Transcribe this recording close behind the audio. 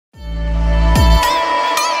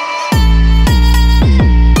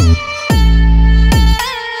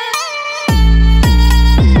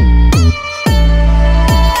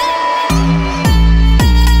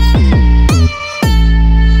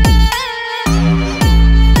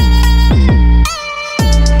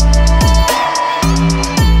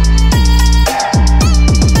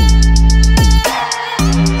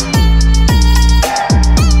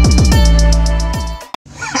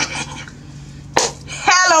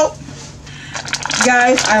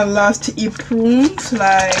Guys, I love to eat prunes,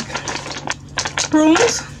 like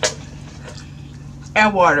prunes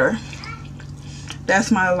and water.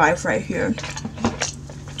 That's my life right here.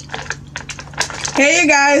 Hey you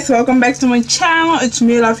guys, welcome back to my channel. It's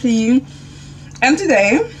me, Lovely You, and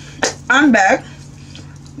today I'm back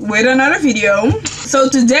with another video. So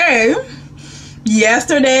today,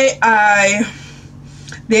 yesterday I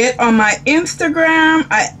did on my Instagram,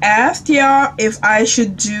 I asked y'all if I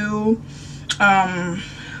should do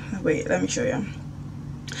wait, let me show you.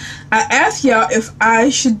 I asked y'all if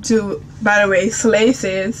I should do, by the way,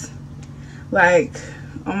 slices, like,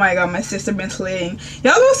 oh my god, my sister been slaying.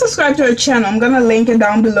 Y'all go subscribe to her channel. I'm gonna link it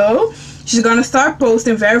down below. She's gonna start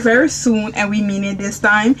posting very soon, and we mean it this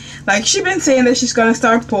time. Like, she been saying that she's gonna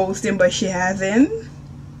start posting, but she hasn't.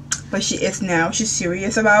 But she is now. She's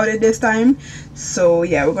serious about it this time. So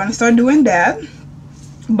yeah, we're gonna start doing that.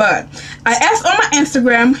 But I asked on my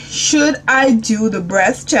Instagram, should I do the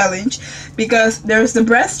breast challenge? Because there's the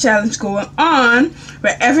breast challenge going on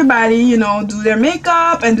where everybody, you know, do their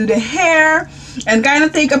makeup and do their hair and kind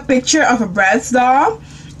of take a picture of a Bratz doll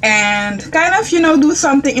and kind of, you know, do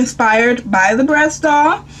something inspired by the Bratz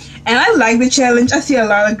doll. And I like the challenge. I see a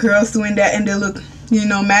lot of girls doing that and they look, you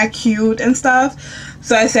know, mad cute and stuff.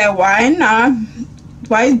 So I said, why not?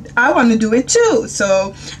 Why, I want to do it too.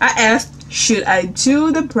 So I asked, should I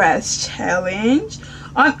do the breast challenge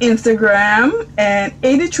on Instagram? And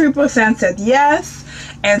 83% said yes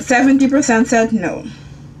and 70% said no.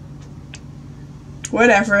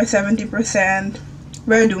 Whatever, 70%,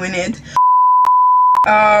 we're doing it.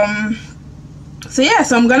 So yeah,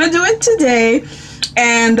 so I'm gonna do it today,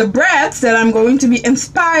 and the Bratz that I'm going to be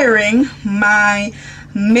inspiring my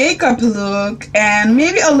makeup look and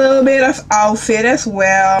maybe a little bit of outfit as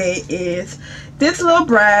well is this little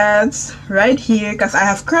Bratz right here, because I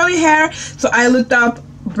have curly hair. So I looked up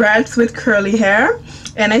Bratz with curly hair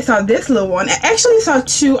and I saw this little one. I actually saw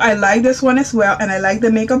two. I like this one as well, and I like the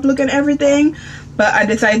makeup look and everything, but I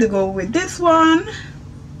decided to go with this one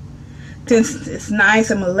since it's nice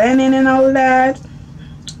and melanin and all that.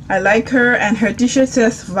 I like her, and her t-shirt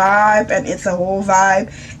says vibe, and it's a whole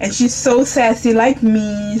vibe, and she's so sassy like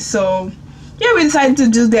me. So yeah, we decided to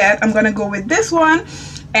do that. I'm gonna go with this one.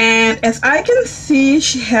 And as I can see,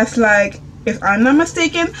 she has, like, if I'm not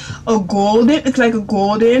mistaken, a golden, it's like a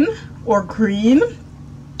golden or green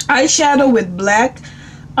eyeshadow with black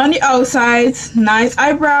on the outsides, nice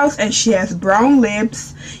eyebrows, and she has brown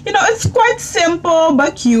lips. You know, it's quite simple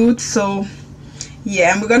but cute. So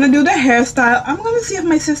yeah, and we're gonna do the hairstyle. I'm gonna see if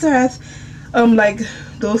my sister has like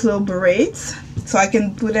those little braids so I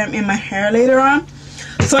can put them in my hair later on.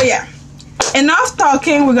 So yeah, enough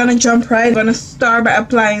talking, we're gonna jump right. I'm gonna start by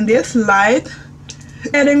applying this light,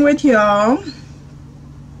 heading with y'all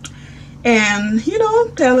and, you know,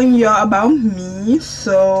 telling y'all about me.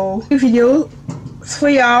 So video for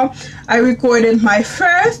y'all, I recorded my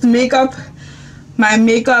first makeup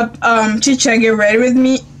chicha get ready with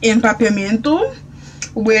me in Papiamento,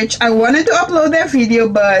 which I wanted to upload that video,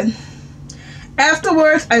 but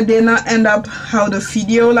afterwards I did not end up how the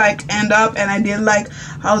video end up, and I didn't like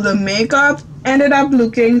how the makeup ended up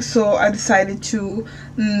looking, so I decided to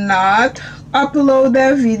not upload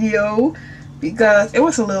that video because it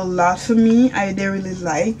was a little lot for me. I didn't really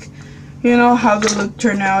like, you know, how the look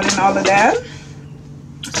turned out and all of that.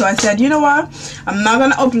 So I said, you know what, I'm not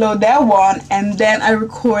gonna upload that one. And then I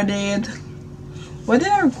recorded, what did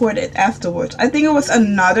I record it afterwards? I think it was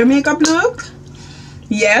another makeup look.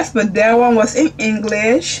 Yes, but that one was in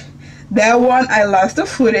English. That one I lost the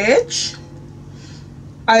footage.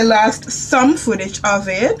 I lost some footage of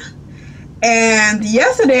it. And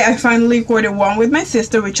yesterday I finally recorded one with my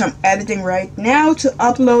sister, which I'm editing right now to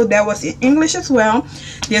upload. That was in English as well.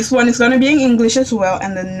 This one is going to be in English as well,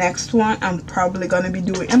 and the next one I'm probably going to be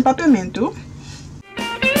doing in Papiamento.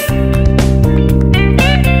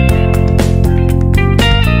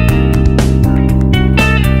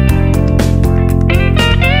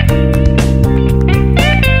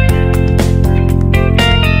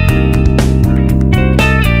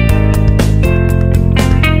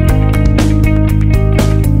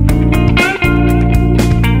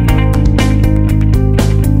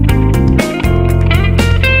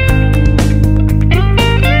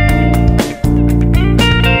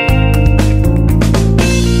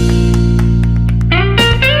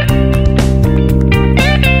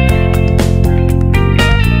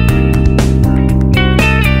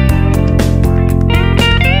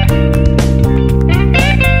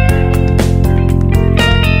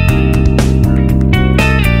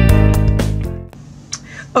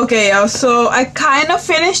 Okay, y'all, so I kind of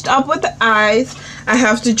finished up with the eyes. I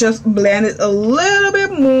have to just blend it a little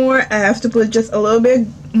bit more. I have to put just a little bit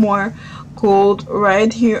more gold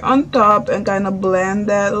right here on top and kind of blend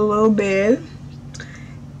that a little bit.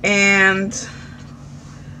 And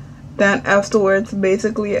then afterwards,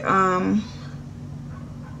 basically done.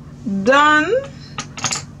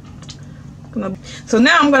 So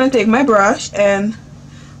now I'm gonna take my brush and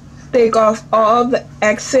take off all the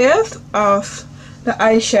excess of the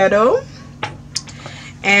eyeshadow,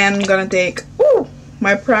 and I'm gonna take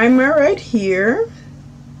my primer right here,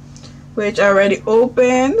 which I already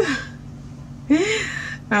opened.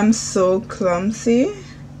 I'm so clumsy.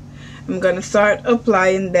 I'm gonna start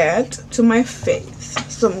applying that to my face.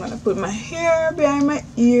 So I'm gonna put my hair behind my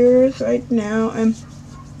ears right now and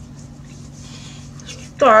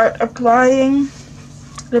start applying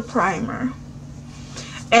the primer.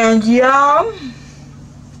 And y'all,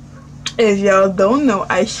 if y'all don't know,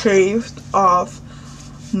 I shaved off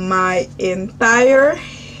my entire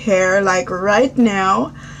hair. Like right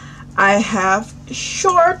now I have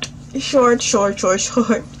short, super short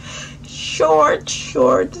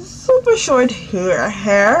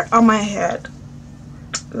hair on my head.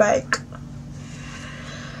 Like,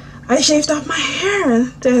 I shaved off my hair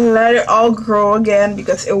to let it all grow again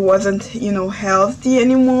because it wasn't, you know, healthy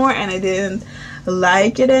anymore, and I didn't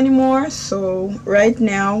like it anymore. So right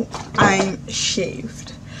now I'm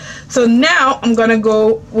shaved. So now I'm gonna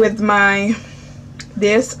go with my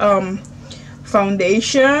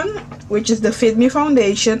foundation, which is the Fit Me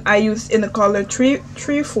foundation. I used in the color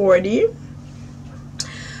 340. I'm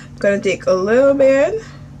gonna take a little bit,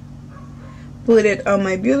 put it on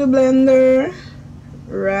my beauty blender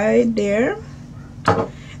right there. I'm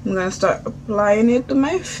gonna start applying it to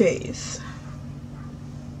my face.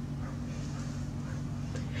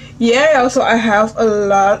 Yeah, also I have a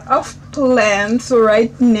lot of plans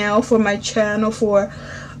right now for my channel for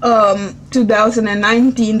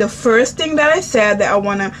 2019. The first thing that I said that I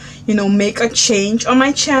want to, you know, make a change on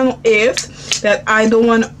my channel is that I don't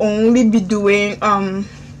want to only be doing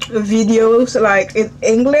videos like in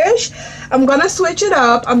English. I'm gonna switch it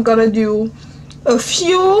up. I'm gonna do a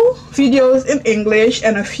few videos in English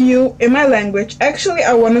and a few in my language. Actually,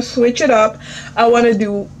 I want to switch it up. I want to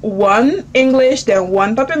do one English, then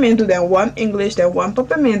one Papiamento, then one English, then one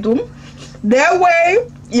Papiamento. That way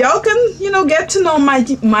y'all can, you know, get to know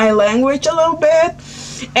my language a little bit.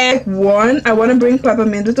 And I want to bring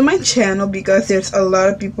Papiamento to my channel because there's a lot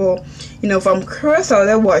of people, you know, from Curacao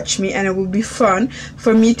that watch me, and it would be fun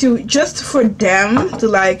for me to, just for them to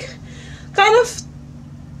like kind of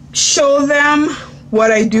show them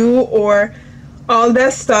what I do or all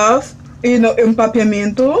that stuff, you know, in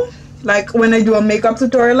Papiamento. Like when I do a makeup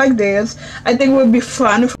tutorial like this, I think it would be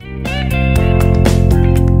fun.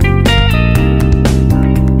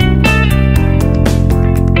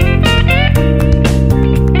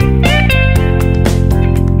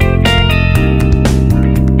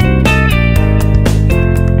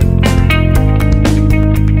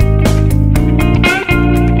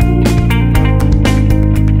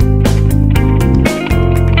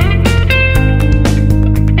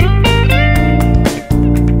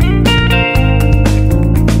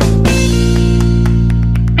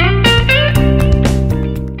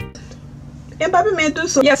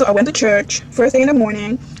 So yeah, so I went to church first thing in the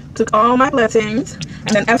morning, took all my blessings, and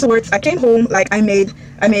then afterwards I came home. Like I made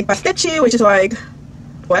pastichi, which is like,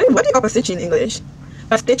 what do you call pastichi in English?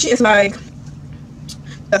 Pastichi is like,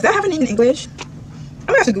 does that have a name in English? I'm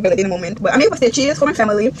gonna have to Google it in a moment. But I made pastichi for my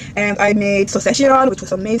family, and I made sausage, which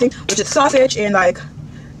was amazing, which is sausage and like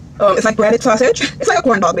it's like breaded sausage. It's like a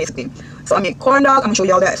corn dog basically. So I made corn dog. I'm gonna show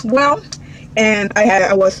y'all that as well. And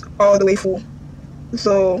I was all the way full.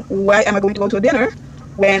 So why am I going to go to a dinner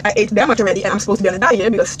when I ate that much already and I'm supposed to be on a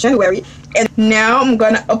diet because it's January? And now I'm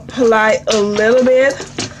gonna apply a little bit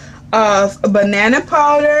of banana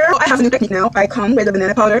powder. I have a new technique now. I come with the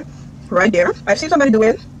banana powder right there. I've seen somebody do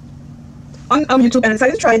it on YouTube, and I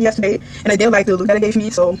decided to try it yesterday, and I didn't like the look that it gave me,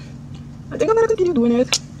 so I think I'm gonna continue doing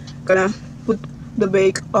it. Gonna put the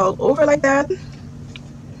bake all over like that,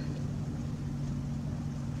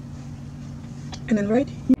 and then right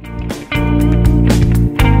here.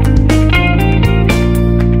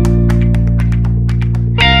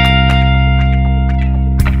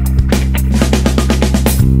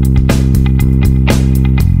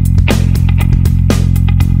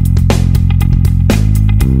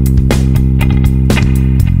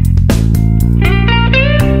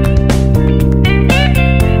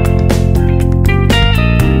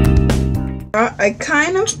 I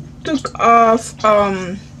kind of took off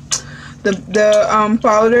the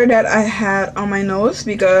powder that I had on my nose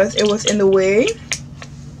because it was in the way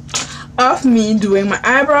of me doing my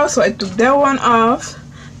eyebrows, so I took that one off.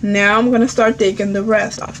 Now I'm gonna start taking the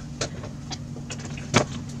rest off.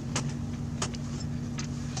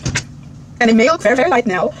 And it may look very, very light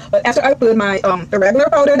now, but after I put my irregular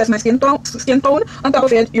powder, that's my skin tone on top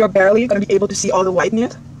of it, you're barely gonna be able to see all the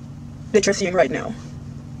whiteness that you're seeing right now.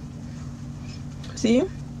 See?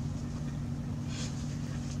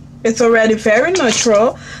 It's already very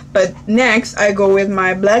natural, but next I go with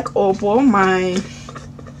my black opal, my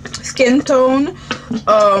skin tone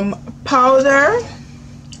powder,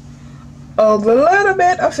 a little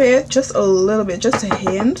bit of it, just a little bit, just a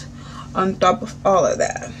hint on top of all of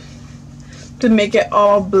that, to make it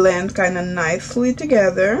all blend kind of nicely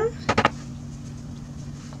together.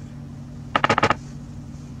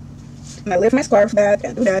 And I lift my scarf back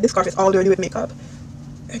and do that. This scarf is all dirty with makeup.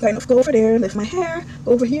 I kind of go over there, lift my hair,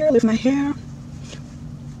 over here, lift my hair,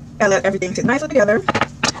 and let everything sit nicely together.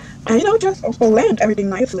 And you know, just blend everything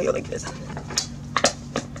nicely like this.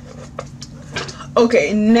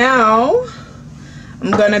 Okay, now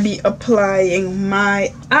I'm gonna be applying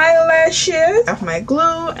my eyelashes. I have my glue.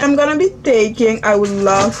 I'm gonna be taking, I would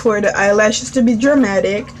love for the eyelashes to be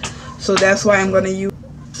dramatic, so that's why I'm gonna use,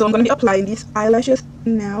 so I'm gonna be applying these eyelashes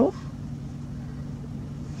now.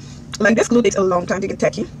 Like, this glue takes a long time to get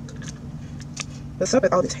tacky. What's up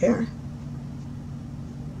with all this hair?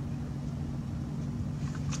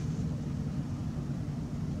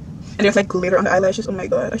 And there's like glitter on the eyelashes. Oh my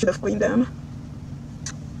god, I should have cleaned them.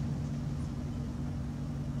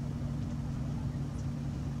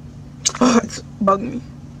 Oh, it's bugging me.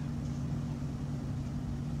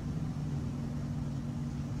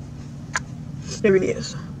 It really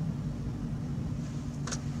is.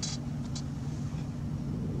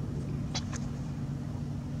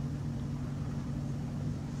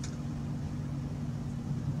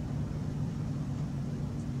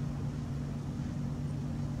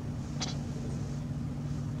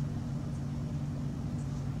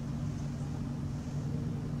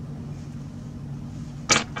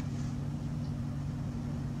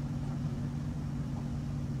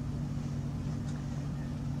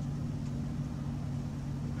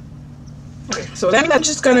 So then I'm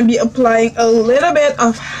just gonna be applying a little bit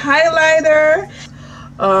of highlighter,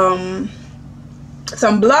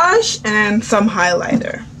 some blush, and some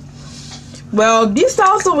highlighter. Well, these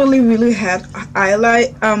also really had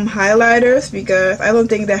highlighters, because I don't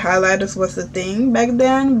think that highlighters was the thing back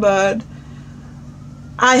then, but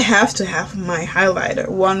I have to have my highlighter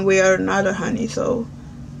one way or another, honey, so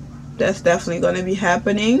that's definitely gonna be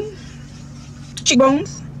happening.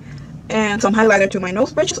 Cheekbones, and some highlighter to my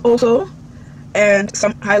nose bridges also, and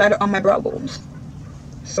some highlighter on my brow bones.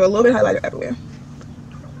 So a little bit of highlighter everywhere.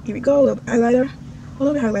 Here we go, a little bit of highlighter, a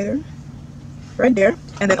little bit of highlighter right there,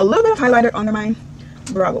 and then a little bit of highlighter under my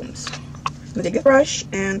brow bones. I'm gonna take this brush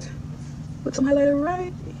and put some highlighter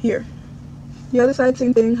right here. The other side,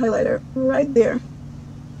 same thing, highlighter right there.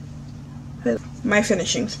 My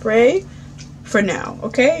finishing spray for now.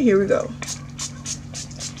 Okay, here we go.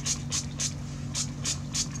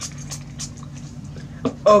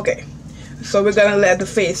 Okay, so we're gonna let the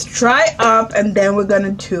face dry up, and then we're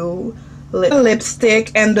gonna do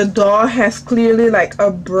lipstick. And the doll has clearly like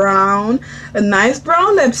a nice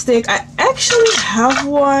brown lipstick. I actually have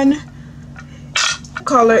one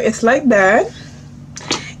color, it's like that,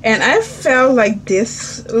 and I felt like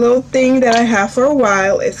this little thing that I have for a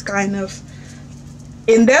while is kind of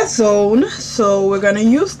in that zone, so we're gonna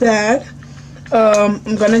use that.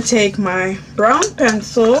 I'm gonna take my brown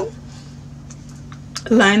pencil,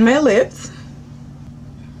 line my lips,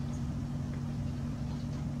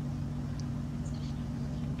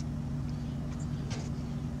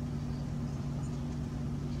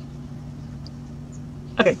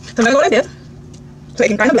 okay, so I'm gonna go like this, so I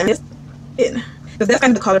can kind of blend this in, because that's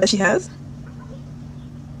kind of the color that she has.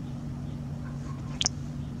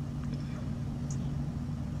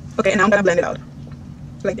 Okay, and now I'm gonna blend it out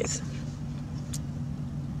like this.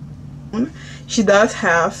 She does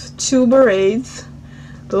have two braids,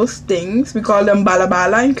 those things, we call them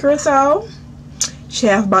balabala in Curacao. She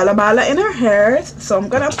has balabala in her hair, so I'm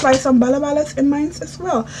gonna apply some balabalas in mine as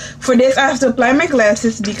well. For this I have to apply my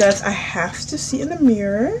glasses because I have to see in the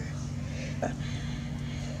mirror,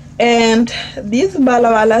 and these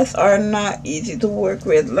balabalas are not easy to work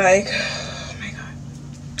with, like, oh my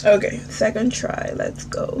god. Okay, second try, let's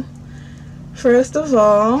go. First of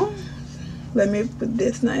all, let me put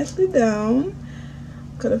this nicely down.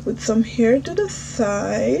 Gonna put some hair to the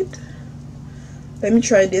side. Let me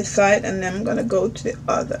try this side, and then I'm gonna go to the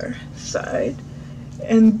other side.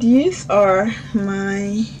 And these are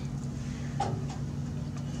my,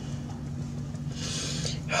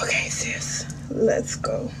 okay sis, let's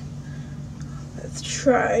go. Let's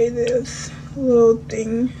try this little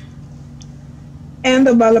thing. And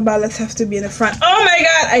the balabalas have to be in the front. Oh my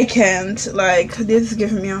god, I can't. Like, this is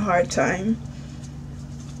giving me a hard time.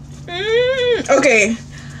 Okay.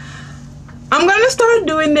 I'm gonna start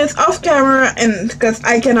doing this off camera and because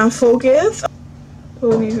I cannot focus.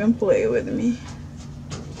 Don't even play with me.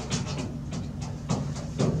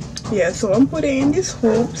 Yeah, so I'm putting in these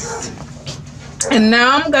hoops. And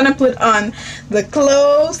now I'm gonna put on the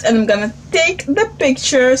clothes and I'm gonna take the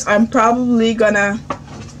pictures. I'm probably gonna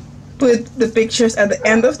put the pictures at the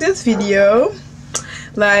end of this video.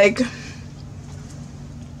 Like,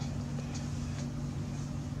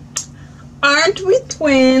 aren't we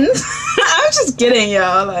twins? I'm just kidding,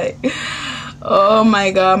 y'all. Like, oh my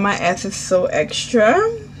god, my ass is so extra.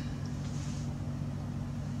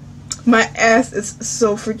 My ass is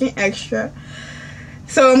so freaking extra.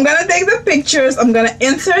 So I'm gonna take the pictures. I'm gonna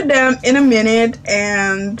insert them in a minute.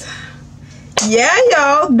 And yeah,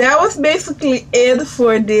 y'all, that was basically it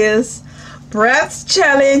for this Bratz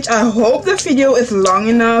challenge. I hope the video is long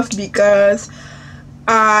enough because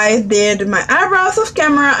I did my eyebrows off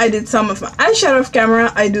camera. I did some of my eyeshadow off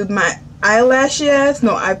camera. I did my eyelashes.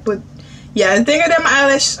 No, I think I did my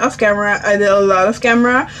eyelashes off camera. I did a lot of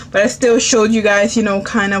camera, but I still showed you guys, you know,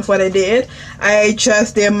 kind of what I did. I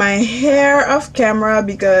just did my hair off camera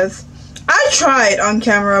because I tried on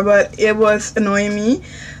camera, but it was annoying me.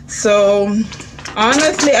 So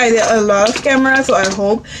honestly, I did a lot of camera, so I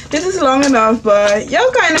hope this is long enough, but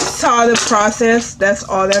y'all kind of saw the process. That's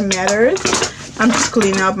all that matters. I'm just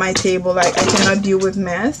cleaning up my table. Like, I cannot deal with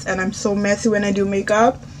mess, and I'm so messy when I do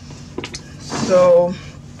makeup. So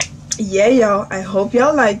yeah, y'all, I hope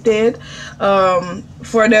y'all liked it.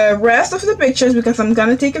 For the rest of the pictures, because I'm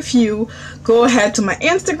gonna take a few, go ahead to my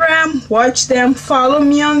Instagram, watch them, follow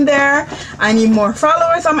me on there. I need more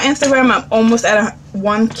followers on my Instagram. I'm almost at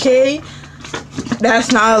 1K.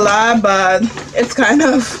 That's not a lot, but it's kind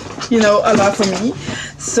of, you know, a lot for me.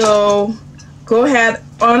 So go ahead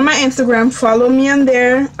on my Instagram, follow me on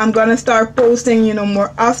there. I'm gonna start posting, you know,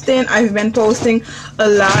 more often. I've been posting a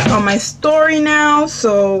lot on my story now,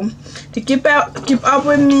 so to keep up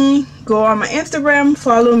with me, go on my Instagram,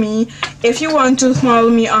 follow me. If you want to follow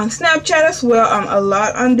me on Snapchat as well, I'm a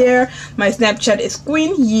lot on there. My Snapchat is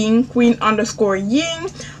Queen Ying,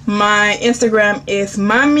 Queen_Ying. My Instagram is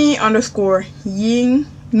Mommy_Ying.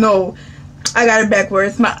 No, I got it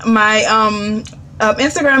backwards. My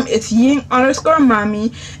Instagram is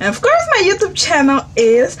Ying_Mommy, and of course my YouTube channel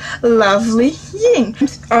is Lovely Ying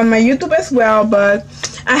on my YouTube as well. But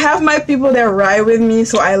I have my people that ride with me,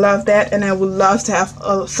 so I love that, and I would love to have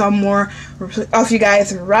some more of you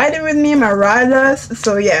guys riding with me, my riders.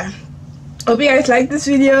 So yeah, hope you guys like this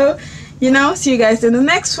video. You know, see you guys in the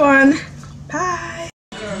next one.